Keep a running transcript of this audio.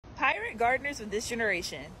Pirate gardeners of this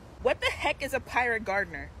generation. What the heck is a pirate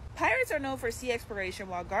gardener? Pirates are known for sea exploration,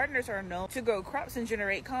 while gardeners are known to grow crops and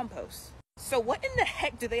generate compost. So what in the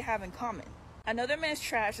heck do they have in common? Another man's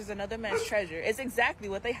trash is another man's treasure is exactly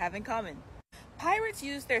what they have in common. Pirates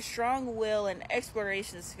use their strong will and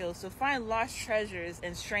exploration skills to find lost treasures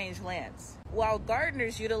in strange lands, while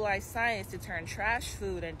gardeners utilize science to turn trash,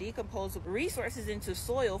 food, and decomposable resources into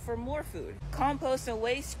soil for more food. Compost and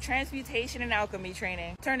waste, transmutation, and alchemy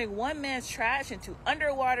training, turning one man's trash into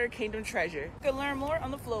underwater kingdom treasure. You can learn more on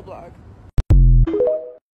the Flow blog.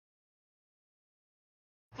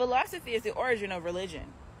 Philosophy is the origin of religion.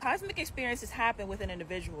 Cosmic experiences happen with an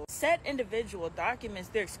individual. Said individual documents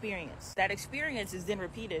their experience. That experience is then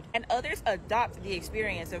repeated, and others adopt the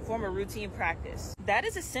experience and form a routine practice. That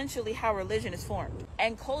is essentially how religion is formed,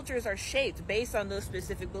 and cultures are shaped based on those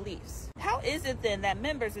specific beliefs. How is it then that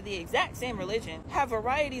members of the exact same religion have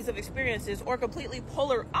varieties of experiences or completely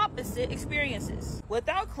polar opposite experiences?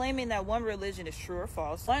 Without claiming that one religion is true or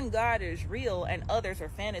false, one God is real and others are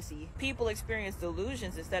fantasy, people experience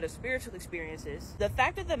delusions instead of spiritual experiences. The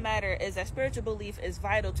fact of the matter is that spiritual belief is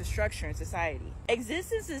vital to structure in society.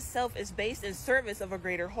 Existence itself is based in service of a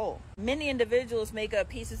greater whole. Many individuals make up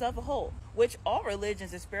pieces of a whole, which all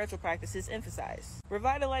religions and spiritual practices emphasize.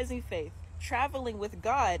 Revitalizing faith, traveling with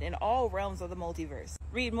God in all realms of the multiverse.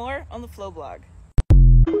 Read more on the Flow blog.